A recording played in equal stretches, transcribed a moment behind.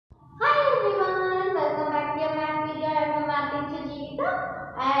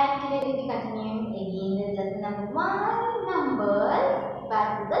continuing again with lesson number 1, numbers. Back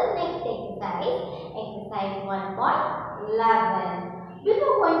to the next exercise, exercise 1.11.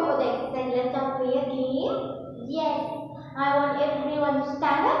 Before going for the exercise, let's all play a game. Yes, I want everyone to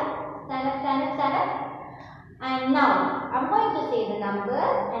stand up. Stand up, stand up, stand up. And now, I'm going to say the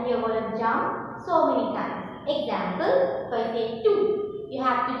numbers and you're going to jump so many times. Example, if I say 2, you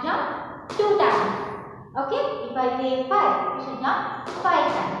have to jump 2 times. Okay? If I say 5, you should jump 5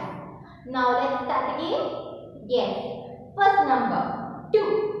 times. Now, let's start again. Yes. First number, 2.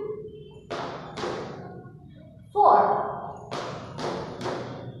 4.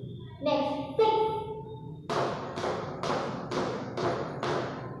 Next, 6.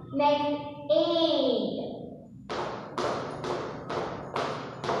 Next, 8.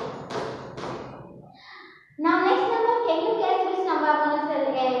 Now next number, can you guess which number I'm going to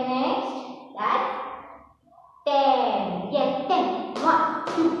say next? That's 10. Yes, 10. 1,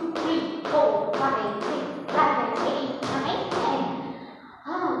 2, 3, 4, 5, 6, 7, 8, 9, 10.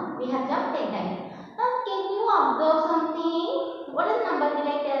 Ah, we have jumped 10 times. Now can you observe something? What is the number did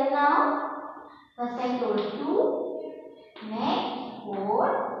I tell now? First I told 2, next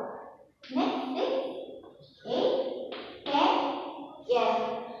 4, next 6, 8, 10. Yes.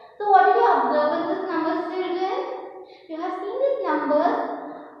 So what did you observe in this numbers, children? You have seen these numbers.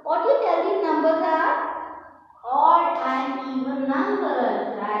 What do you tell these numbers are? Odd and even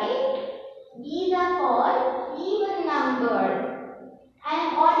numbers, right? These are called even numbers.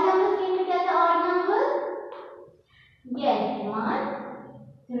 And odd numbers, can you tell the odd numbers? Yes, 1,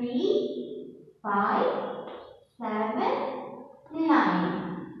 3, 5, 7, 9.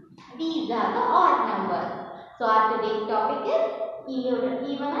 These are the odd numbers. So our today's topic is even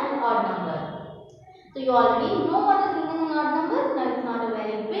and odd numbers. So you already know what is even and odd numbers. Now it's not a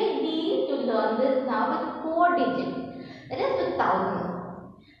very big deal to learn this now with 4 digits. That is with thousands.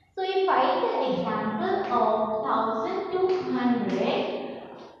 So if I take the example of 1200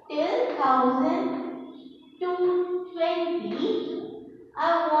 till 1220,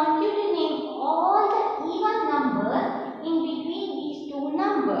 I want you to name all the even numbers in between these two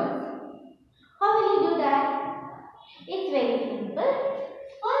numbers. How will you do that? It's very simple.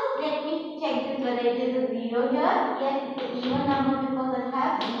 First, let me check this whether it is a 0 here. Yes, it's an even number because I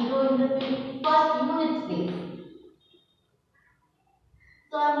have 0 in the first unit place.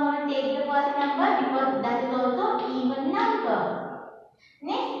 So I'm going to take the first number because that is also even number.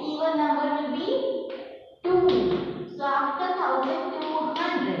 Next even number will be 2. So after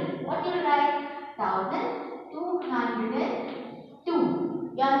 1200, what you write?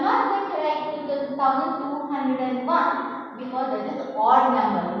 1202. You are not going to write 1201 because that is odd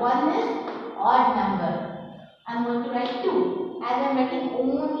number. 1 is odd number. I am going to write 2 as I am writing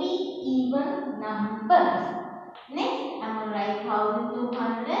only even numbers. Next, I am going to write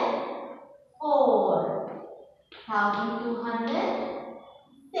 1204,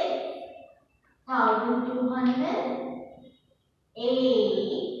 1206,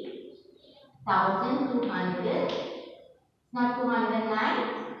 1208, 1200, not 209,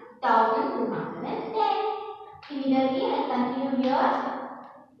 1210. Similarly, I continue here.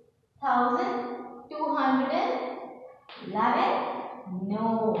 1211. No.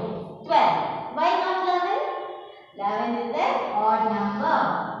 12. Why not 11? 11 is an odd number.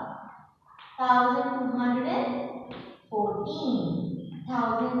 1214.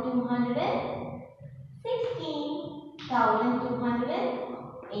 1216.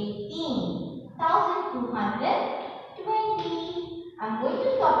 1218. 1220. I'm going to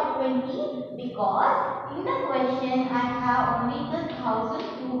stop at 20 because in the question I have only the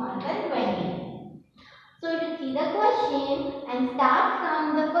 1220. So you see the question and start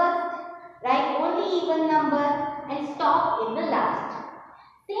from the first. Write only even number and stop in the last.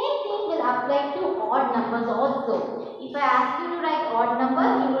 Same thing will apply to odd numbers also. If I ask you to write odd number,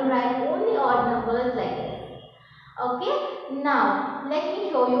 you will write only odd numbers like this. Okay, now let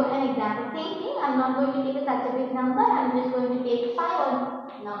me show you an example. Same thing, I am not going to take such a big number. I am just going to take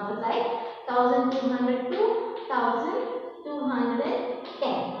 5 numbers like 1202,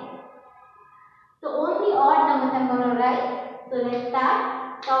 1210. So only odd numbers I am going to write. So let's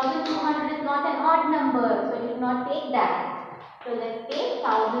start. 1200 is not an odd number, so you should not take that. So let's take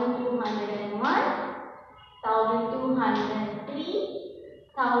 1201,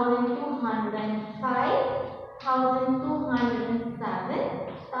 1203, 1205,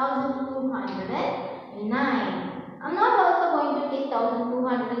 1207, 1209. I'm not also going to take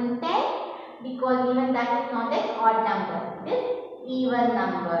 1210 because even that is not an odd number. It is even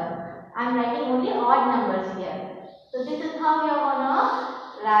number. I'm writing only odd numbers here. So this is how you are going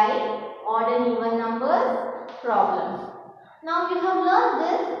to write odd and even numbers problems. Now you have learned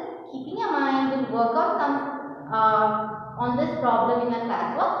this. keeping your mind, we'll work out some on this problem in a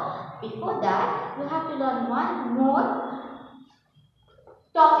classwork. Before that, you have to learn one more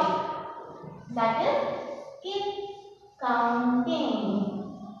topic, that is skip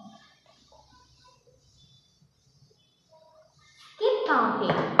counting. Skip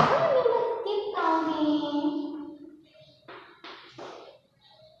counting. What do you mean by skip counting?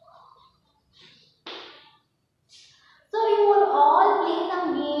 So you will all play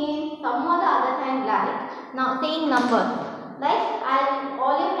some games some or the other time, like now saying numbers. Like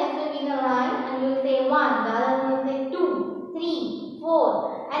all your friends will be in a line and you will say 1, the other one will say 2, 3,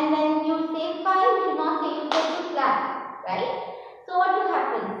 4, and when you say 5, you should not say, you say to clap, right? So what will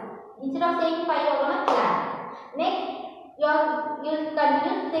happen? Instead of saying 5, you are going to clap. Next, you'll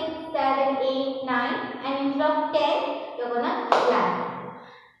continue 6, 7, 8, 9, and instead of 10, you are going to clap.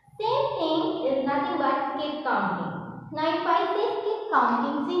 Same thing is nothing but skip counting. Now if I say skip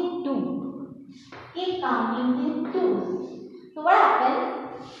counting in 2, skip counting in 2. So what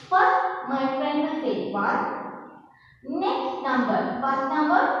happens? First my friend will say 1. Next number, first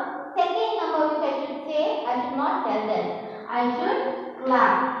number, second number which I should say, I should not tell them. I should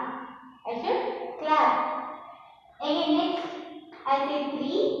clap. I should clap. Again next, I say 3.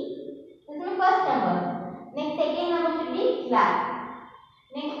 This is my first number. Next second number should be clap.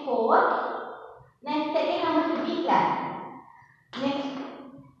 Next 4. Next second number should be clap. Next,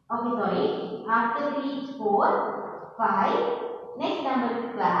 okay sorry, after 3 is 4, 5. Next number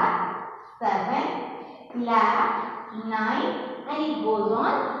is clap, 7, clap, 9, and it goes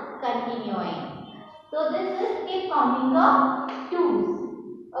on continuing. So this is skip counting of 2's.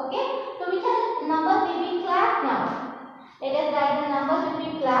 Okay, so which are the numbers will be clap now? Let us write the numbers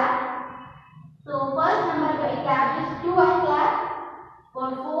will be clap. So first number I clap is 2 I clap, for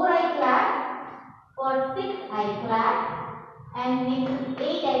 4 I clap, for 6 I clap, and next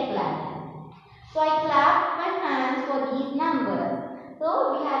 8 I clap. So I clap my hands for these numbers. So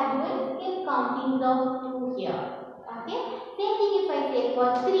we are doing skip countings of 2 here. Okay. Same thing if I say for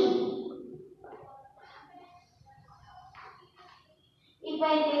 3. If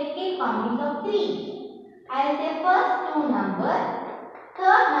I say skip countings of 3, I will say first 2 numbers,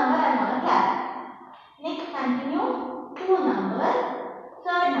 third number I am going to clap. Next continue 2 numbers,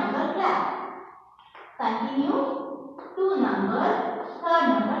 third number clap. Continue 2 numbers, third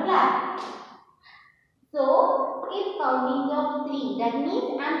number clap. So, skip counting of 3. That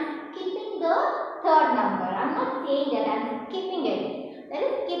means I am skipping the third number. I am not saying that I am skipping it. That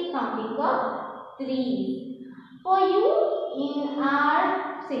is skip counting of 3. For you, in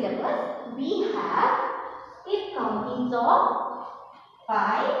our syllabus, we have skip countings of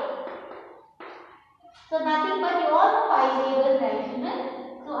 5. So, nothing but you all know 5 tables, right children?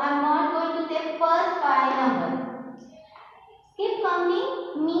 So, I am not going to say first 5 numbers. Skip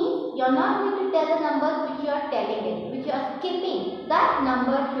counting means you are not going to tell the numbers which you are telling it, which you are skipping. That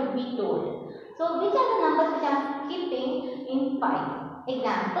number should be told. So, which are the numbers which I am skipping in 5?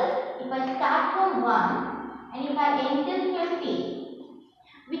 Example, if I start from 1 and if I end till 50,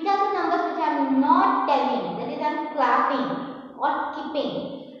 which are the numbers which I am not telling, that is I am clapping or skipping,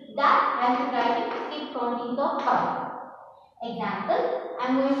 that I should write in skip countings of 5. Example, I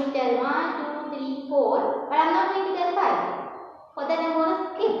am going to tell 1, 2, 3, 4, but I am not going to tell 5. For that I am going to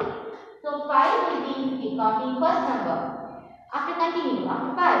skip. So 5 will be in skip counting first number. After continue,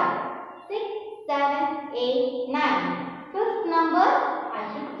 after 5, 6, 7, 8, 9. Fifth number,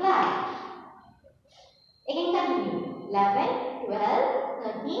 I should clap. Again continue. 11, 12,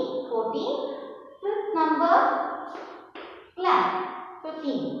 13, 14. Fifth number, clap.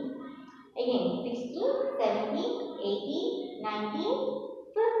 15. Again 16, 17, 18, 19.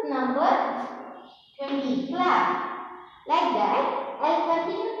 Fifth number, 20. Clap. Like that, I will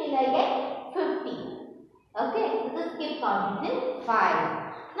continue till I get 50. Okay, this is skip counting in 5.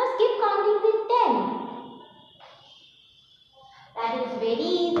 Now skip counting in 10. That is very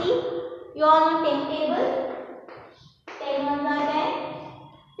easy. You all know 10 tables. 10 ones are 10.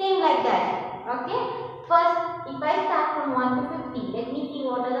 Same like that. Okay. First, if I start from 1 to 50, let me see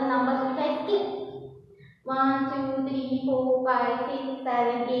what are the numbers which I skip. 1, 2, 3, 4, 5, 6,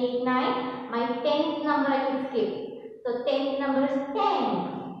 7, 8, 9. My 10th number I should skip. So 10th number is 10.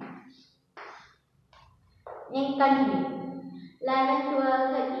 Next continue. 11,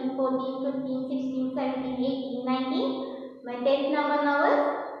 12, 13, 14, 15, 16, 17, 18, 19. My 10th number now is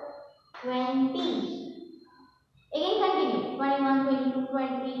 20. Again continue. 21, 22,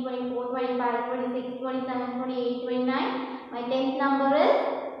 23, 24, 25, 26, 27, 28, 29. My 10th number is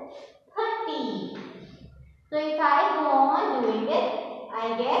 30. So if I go on doing it,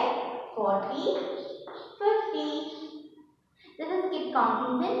 I get 40, 50. This is skip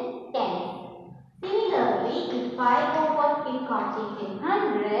counting in tens. Similarly, if I go for skip counting in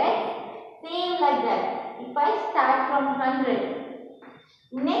hundreds, same like that. If I start from 100,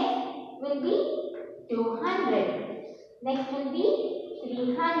 next will be 200, next will be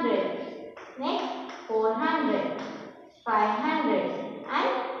 300, next 400, 500, and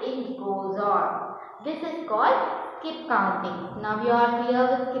it goes on. This is called skip counting. Now you are clear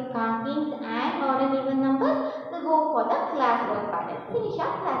with skip counting and odd and even numbers. So go for the classwork part and finish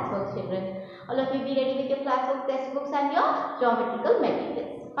our classwork, children. All of you be ready with your classwork textbooks and your geometrical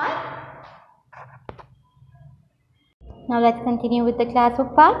materials. Fine. Now let's continue with the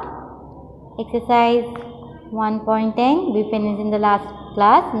classwork part. Exercise 1.10. We finished in the last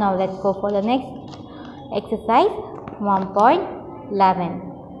class. Now let's go for the next exercise 1.11.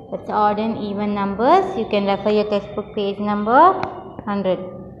 It's odd and even numbers. You can refer your textbook page number 100.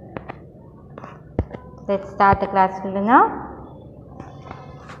 Let's start the class now.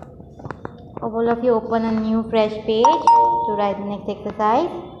 All of you open a new fresh page to write the next exercise.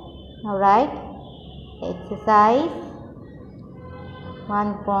 Now write exercise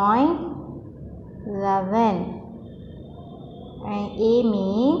 1.11. And A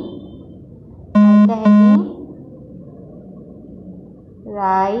means write the heading.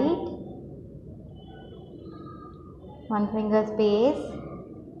 Write one finger space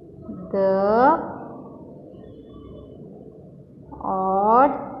the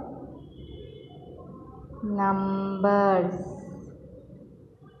odd numbers.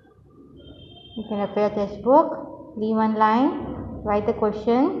 You can refer your textbook, leave one line, write the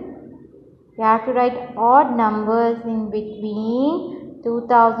question. You have to write odd numbers in between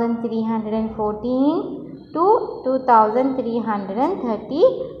 2314 to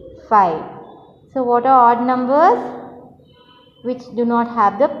 2335. So what are odd numbers? Which do not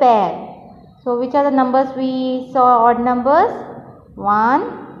have the pair. So which are the numbers we saw odd numbers?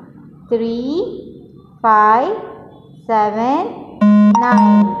 1, 3, 5, 7,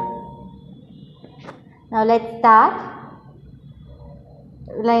 9. Now let's start.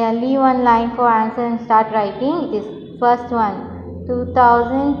 Leave one line for answer and start writing. It is first one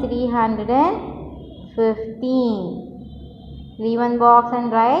 2315. Leave one box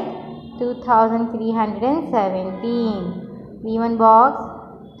and write 2317. Leave one box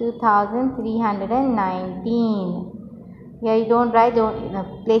 2319. Here you don't write, the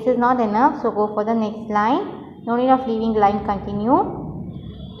place is not enough, so go for the next line. No need of leaving line, continue.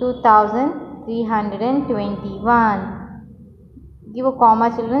 2321. Give a comma,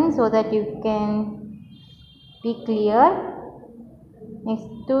 children, so that you can be clear. Next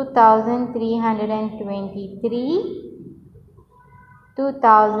 2323,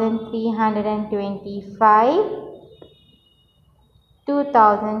 2325,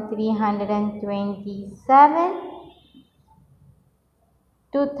 2327,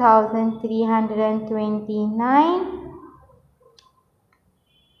 2329,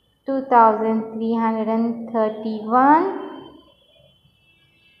 2331,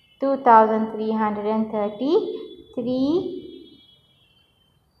 2333,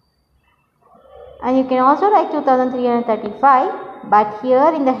 and you can also write 2335, but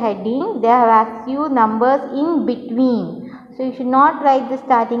here in the heading they have asked you numbers in between. So you should not write the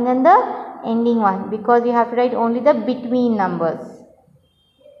starting and the ending one, because you have to write only the between numbers.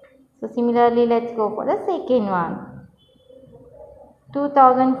 So similarly, let's go for the second one.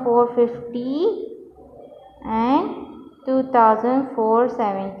 2450 and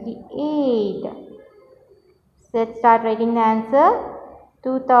 2478. Let's start writing the answer.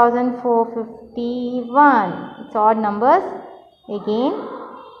 2451. It's odd numbers. Again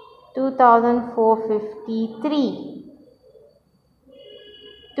 2453.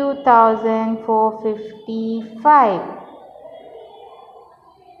 2455.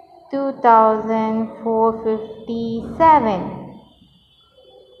 2457.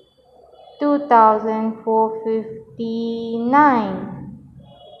 2459.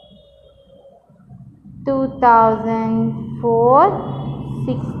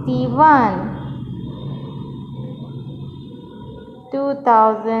 2461.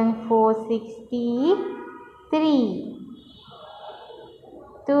 2463.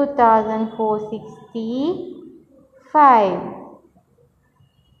 2465.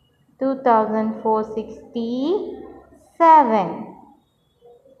 2467.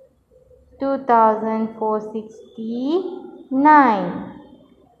 2469.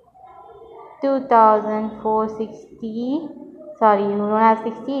 2460. Sorry, you don't have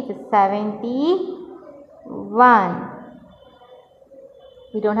 60, it is 71.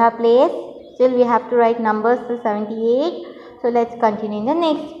 We don't have place, still we have to write numbers till 78. So let's continue in the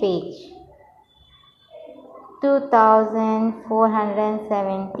next page.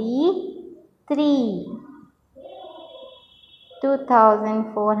 2473,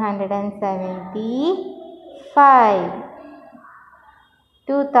 2475,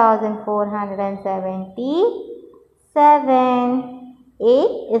 2477.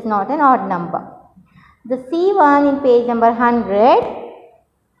 8 is not an odd number. The C1 in page number 100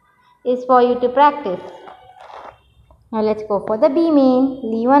 is for you to practice. Now let's go for the B main.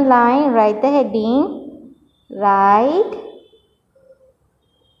 Leave one line, write the heading. Write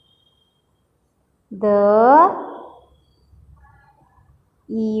the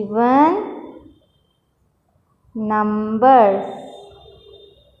even numbers.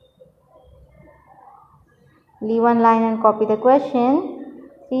 Leave one line and copy the question.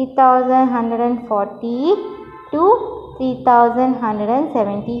 3140 to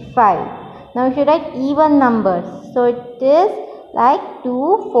 3175. Now you should write even numbers. So it is like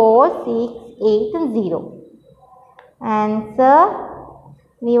 2, 4, 6, 8 and 0. Answer.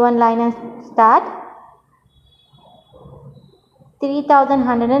 Leave one line and start.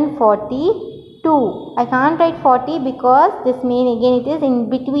 3142. I can't write 40 because this main again it is in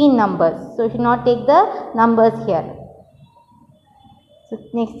between numbers. So you should not take the numbers here. So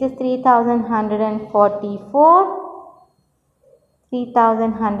next is 3144,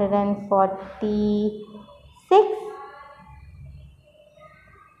 3146,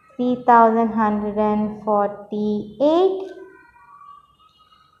 3148,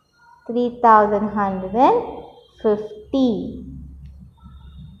 3150,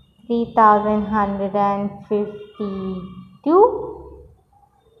 3152,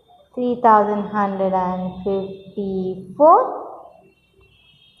 3154,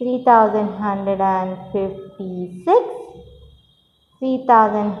 3156,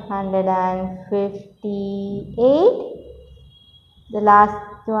 3158. The last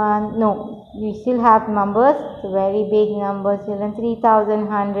one, no, we still have numbers, very big numbers, children.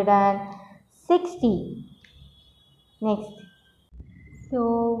 3160. Next.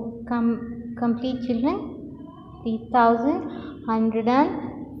 So complete, children.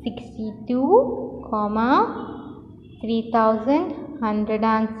 3162,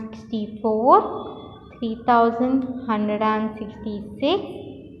 3164, 3166,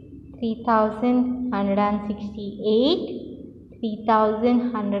 3168,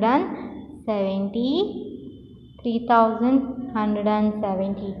 3170,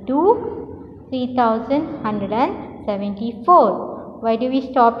 3172, 3174. Why do we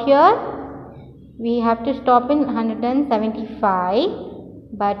stop here? We have to stop in 175,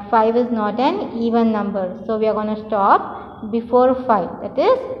 but 5 is not an even number. So we are going to stop before 5, that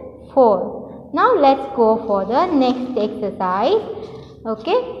is 4. Now let's go for the next exercise.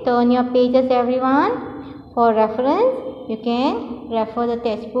 Okay, turn your pages everyone. For reference, you can refer the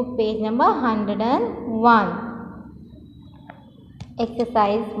textbook page number 101.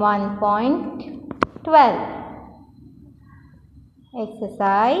 Exercise 1.12.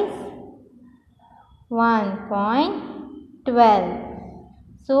 Exercise 1.12.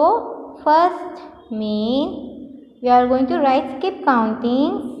 So first main, we are going to write skip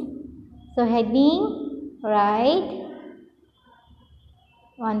countings. So heading, write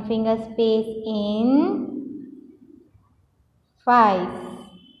one finger space in 5.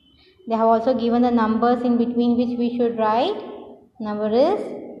 They have also given the numbers in between which we should write. Number is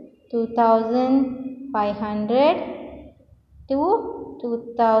 2500 to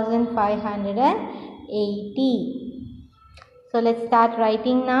 2580. So let's start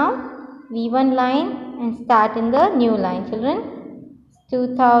writing now. Leave one line and start in the new line, children.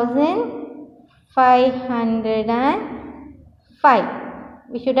 2505.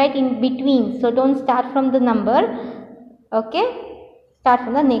 We should write in between. So don't start from the number. Okay. Start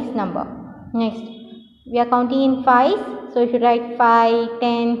from the next number. Next. We are counting in 5. So you should write 5,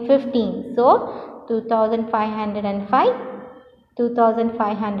 10, 15. So 2505,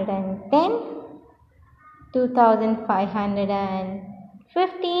 2510,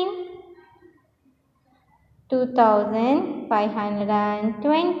 2515,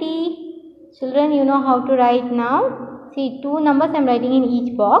 2520. Children, you know how to write now. See, 2 numbers I am writing in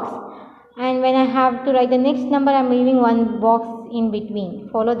each box, and when I have to write the next number I am leaving one box in between.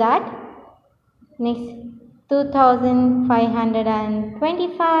 Follow that. Next,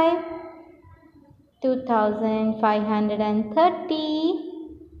 2525, 2530,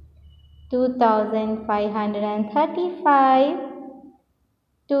 2535,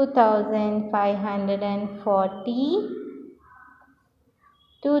 2540,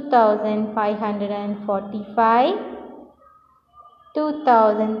 2545,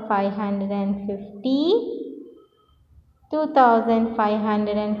 2550,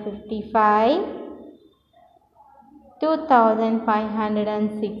 2555,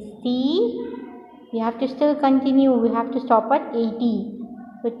 2560. We have to still continue. We have to stop at 80.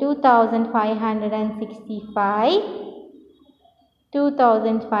 So 2565,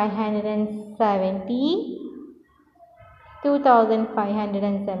 2570,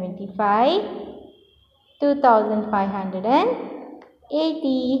 2575,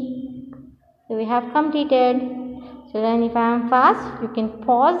 2580. So we have completed. Children, if I am fast, you can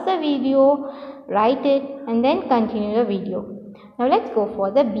pause the video, write it, and then continue the video. Now let's go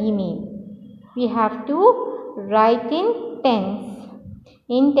for the B main. We have to write in tens.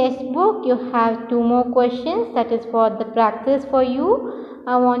 In textbook, you have 2 more questions. That is for the practice for you.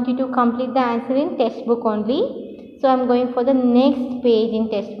 I want you to complete the answer in textbook only. So I am going for the next page in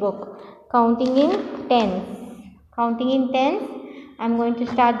textbook. Counting in tens. Counting in tens. I am going to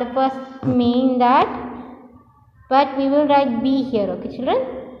start the first main that. But we will write B here. Okay, children?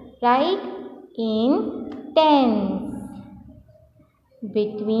 Write in tens.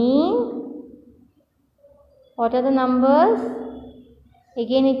 Between. What are the numbers?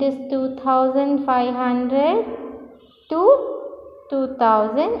 Again it is 2500 to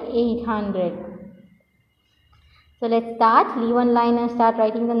 2800. So let's start. Leave one line and start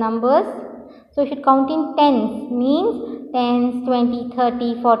writing the numbers. So you should count in tens. Means tens, 20,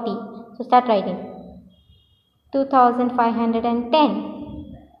 30, 40. So start writing. 2510,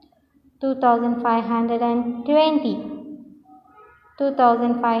 2520,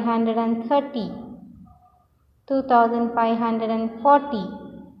 2530, 2540,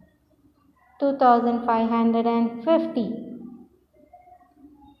 2550,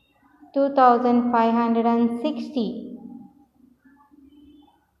 2560,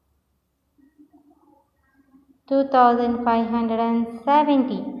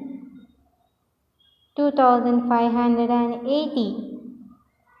 2570, 2580,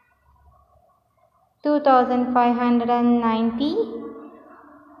 2590,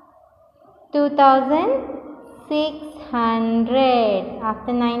 2600.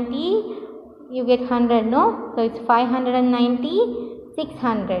 After 90 you get 100, no? So it's 590,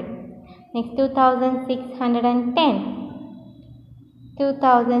 600. Next 2610,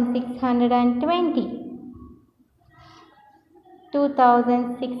 2620,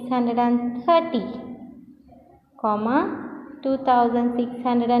 2630,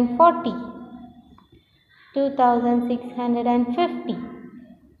 2640, 2650,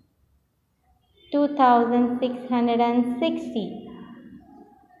 2660,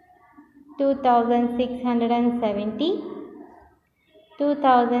 2670,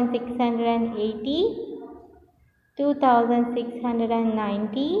 2680,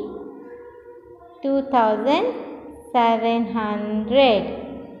 2690, 2700.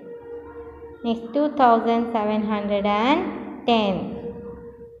 Next 2710,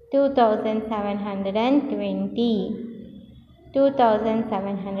 2720,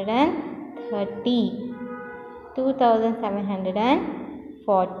 2730,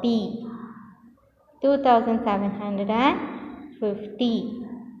 2740, 2750,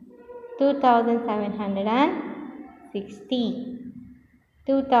 2760,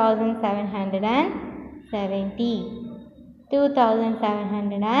 2770,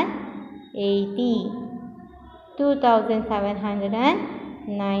 2780,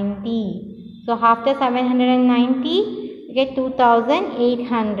 2790. So after 790 you get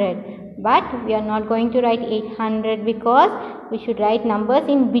 2800. But we are not going to write 800 because we should write numbers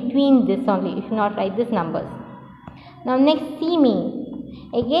in between this only. You should not write these numbers. Now next C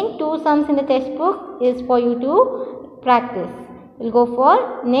main. Again 2 sums in the textbook is for you to practice. We'll go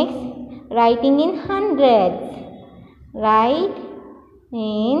for next writing in hundreds. Write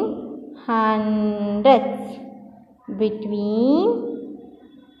in hundreds. Between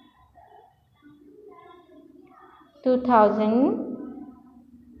 2000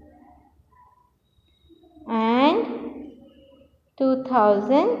 and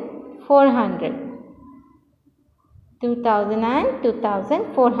 2400. 2000 and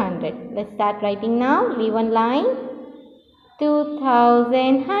 2400. Let's start writing now. Leave one line.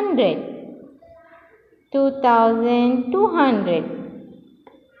 2100, 2200,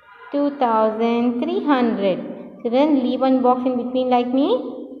 2300. Children, leave one box in between like me.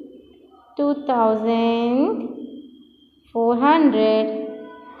 2400.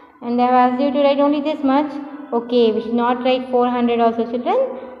 And I have asked you to write only this much. Okay, we should not write 400 also, children.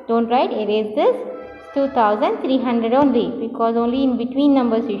 Don't write, erase this. 2300 only, because only in between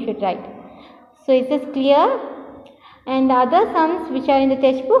numbers you should write. So is this clear? And the other sums which are in the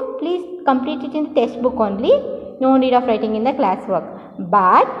textbook, please complete it in the textbook only. No need of writing in the classwork.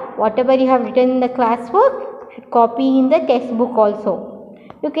 But whatever you have written in the classwork, you should copy in the textbook also.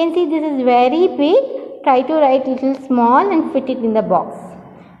 You can see this is very big, try to write little small and fit it in the box.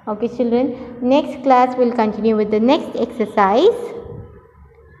 Okay children, next class will continue with the next exercise.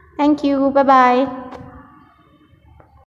 Thank you. Bye bye.